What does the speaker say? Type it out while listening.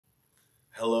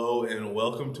Hello and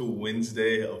welcome to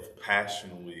Wednesday of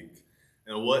Passion Week.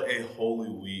 And what a holy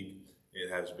week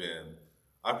it has been.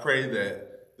 I pray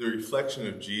that the reflection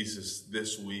of Jesus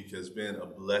this week has been a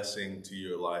blessing to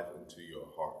your life and to your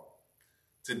heart.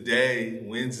 Today,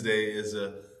 Wednesday, is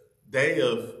a day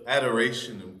of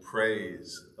adoration and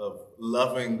praise, of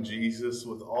loving Jesus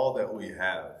with all that we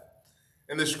have.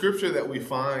 And the scripture that we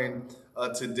find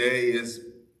today is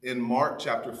in Mark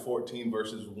chapter 14,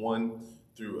 verses 1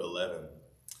 through 11.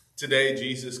 Today,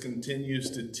 Jesus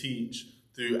continues to teach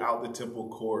throughout the temple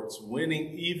courts,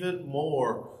 winning even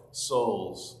more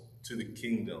souls to the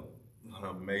kingdom. An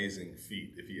amazing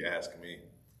feat, if you ask me.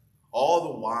 All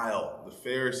the while, the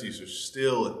Pharisees are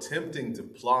still attempting to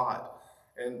plot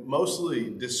and mostly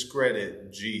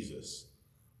discredit Jesus.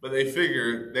 But they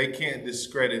figure they can't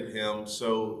discredit him,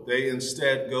 so they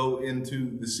instead go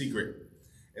into the secret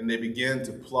and they begin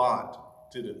to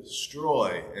plot to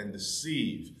destroy and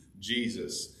deceive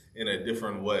Jesus in a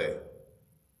different way.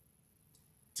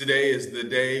 Today is the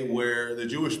day where the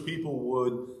Jewish people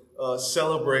would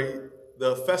celebrate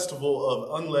the festival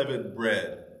of unleavened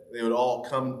bread. They would all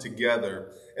come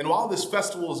together. And while this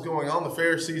festival is going on, the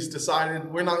Pharisees decided,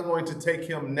 we're not going to take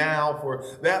him now, for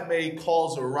that may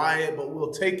cause a riot, but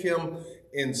we'll take him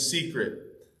in secret.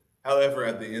 However,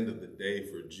 at the end of the day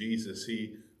for Jesus,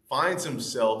 he finds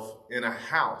himself in a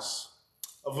house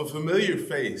of a familiar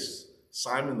face,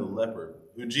 Simon the leper,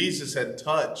 who Jesus had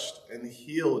touched and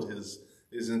healed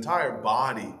his entire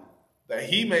body, that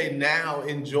he may now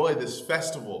enjoy this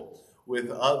festival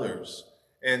with others.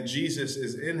 And Jesus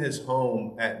is in his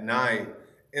home at night,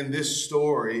 and this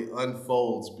story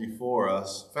unfolds before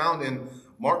us, found in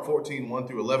Mark 14, 1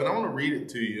 through 11. I want to read it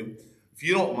to you, if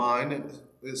you don't mind.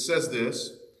 It says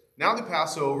this: Now the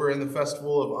Passover and the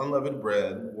festival of unleavened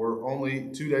bread were only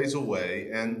 2 days away,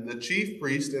 and the chief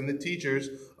priest and the teachers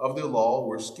of the law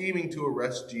were scheming to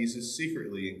arrest Jesus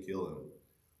secretly and kill him.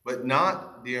 But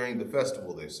not during the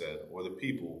festival, they said, or the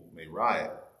people may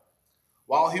riot.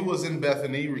 While he was in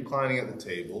Bethany, reclining at the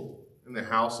table in the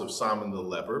house of Simon the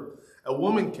leper, a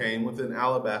woman came with an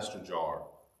alabaster jar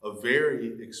of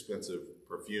very expensive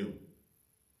perfume,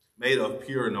 made of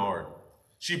pure nard.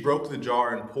 She broke the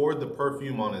jar and poured the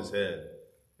perfume on his head.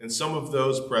 And some of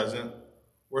those present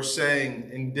were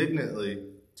saying indignantly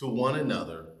to one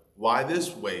another, "Why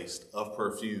this waste of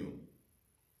perfume?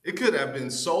 It could have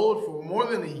been sold for more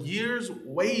than a year's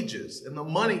wages and the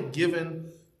money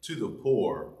given to the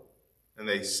poor." And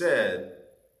they said,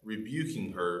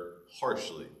 rebuking her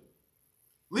harshly,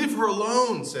 "Leave her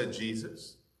alone," said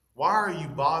Jesus. "Why are you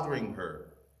bothering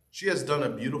her? She has done a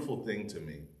beautiful thing to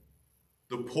me.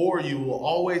 The poor you will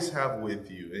always have with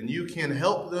you, and you can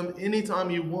help them anytime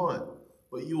you want,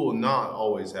 but you will not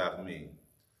always have me.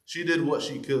 She did what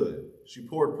she could. She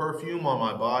poured perfume on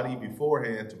my body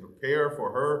beforehand to prepare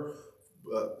for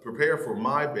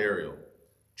my burial.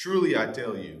 Truly, I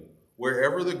tell you,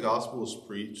 wherever the gospel is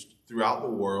preached throughout the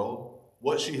world,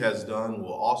 what she has done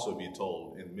will also be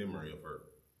told in memory of her."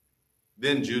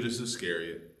 Then Judas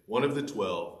Iscariot, one of the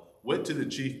 12, went to the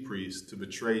chief priests to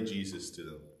betray Jesus to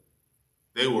them.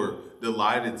 They were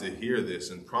delighted to hear this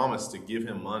and promised to give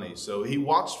him money, so he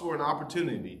watched for an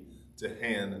opportunity to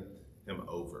hand him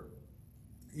over.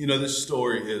 You know, this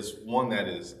story is one that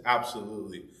is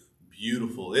absolutely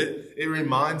beautiful. It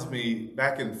reminds me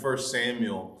back in 1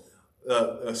 Samuel,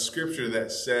 a scripture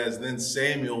that says, "Then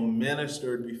Samuel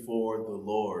ministered before the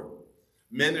Lord."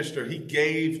 Ministered, he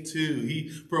gave to, he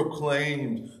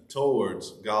proclaimed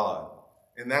towards God.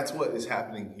 And that's what is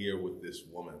happening here with this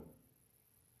woman.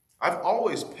 I've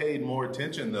always paid more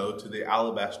attention, though, to the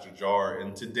alabaster jar,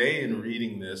 and today in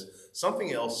reading this,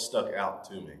 something else stuck out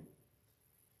to me.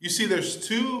 You see, there's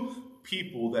two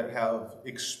people that have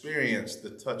experienced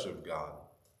the touch of God.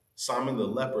 Simon the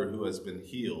leper, who has been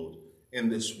healed,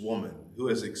 and this woman who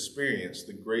has experienced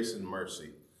the grace and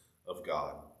mercy of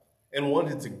God and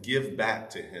wanted to give back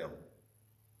to him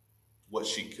what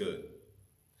she could.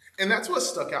 And that's what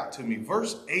stuck out to me.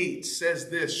 Verse 8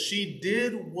 says this: she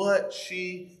did what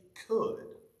she could.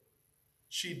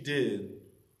 She did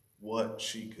what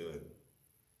she could.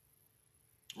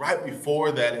 Right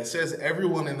before that, it says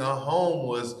everyone in the home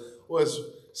was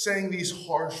saying these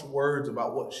harsh words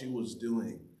about what she was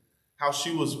doing, how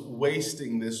she was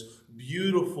wasting this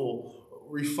beautiful,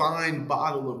 refined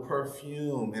bottle of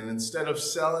perfume, and instead of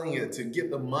selling it to get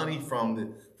the money from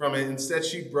it, instead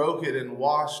she broke it and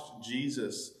washed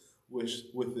Jesus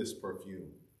with this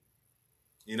perfume.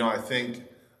 You know, I think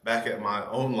back at my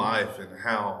own life and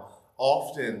how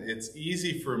often it's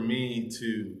easy for me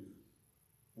to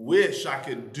wish I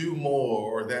could do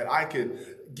more, or that I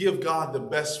could give God the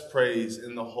best praise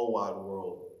in the whole wide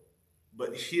world.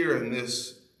 But here in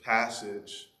this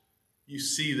passage, you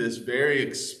see this very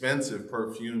expensive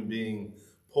perfume being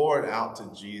poured out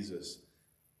to Jesus.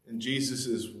 And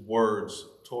Jesus' words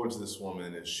towards this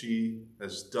woman is she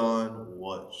has done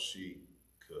what she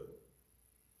could.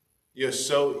 It's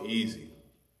so easy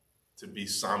to be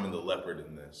Simon the leopard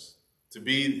in this, to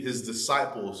be his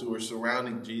disciples who are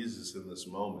surrounding Jesus in this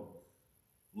moment,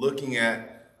 looking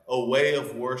at a way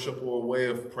of worship or a way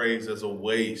of praise as a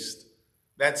waste.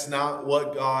 That's not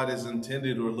what God is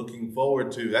intended or looking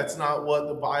forward to. That's not what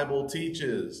the Bible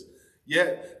teaches.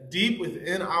 Yet, deep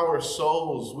within our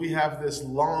souls, we have this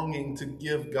longing to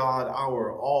give God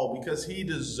our all because he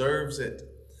deserves it.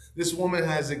 This woman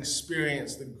has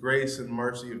experienced the grace and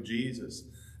mercy of Jesus.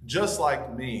 Just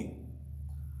like me,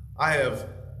 I have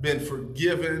been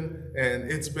forgiven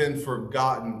and it's been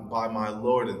forgotten by my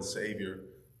Lord and Savior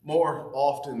more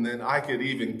often than I could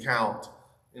even count.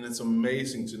 And it's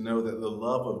amazing to know that the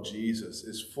love of Jesus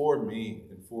is for me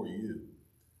and for you.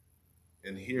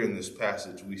 And here in this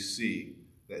passage, we see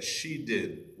that she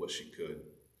did what she could.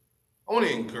 I want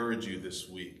to encourage you this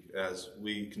week as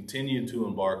we continue to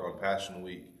embark on Passion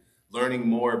Week, learning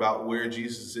more about where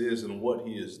Jesus is and what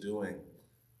he is doing.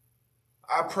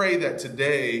 I pray that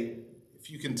today, if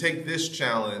you can take this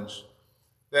challenge,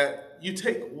 that you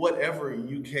take whatever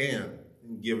you can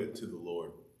and give it to the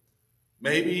Lord.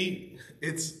 Maybe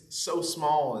it's so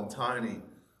small and tiny,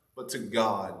 but to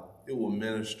God, it will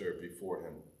minister before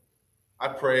him. I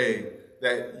pray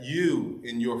that you,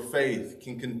 in your faith,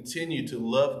 can continue to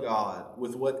love God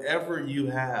with whatever you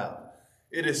have.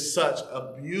 It is such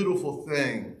a beautiful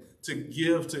thing to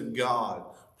give to God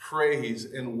praise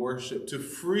and worship, to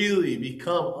freely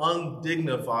become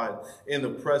undignified in the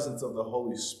presence of the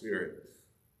Holy Spirit,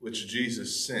 which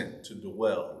Jesus sent to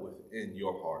dwell within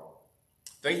your heart.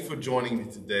 Thank you for joining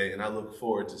me today, and I look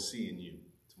forward to seeing you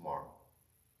tomorrow.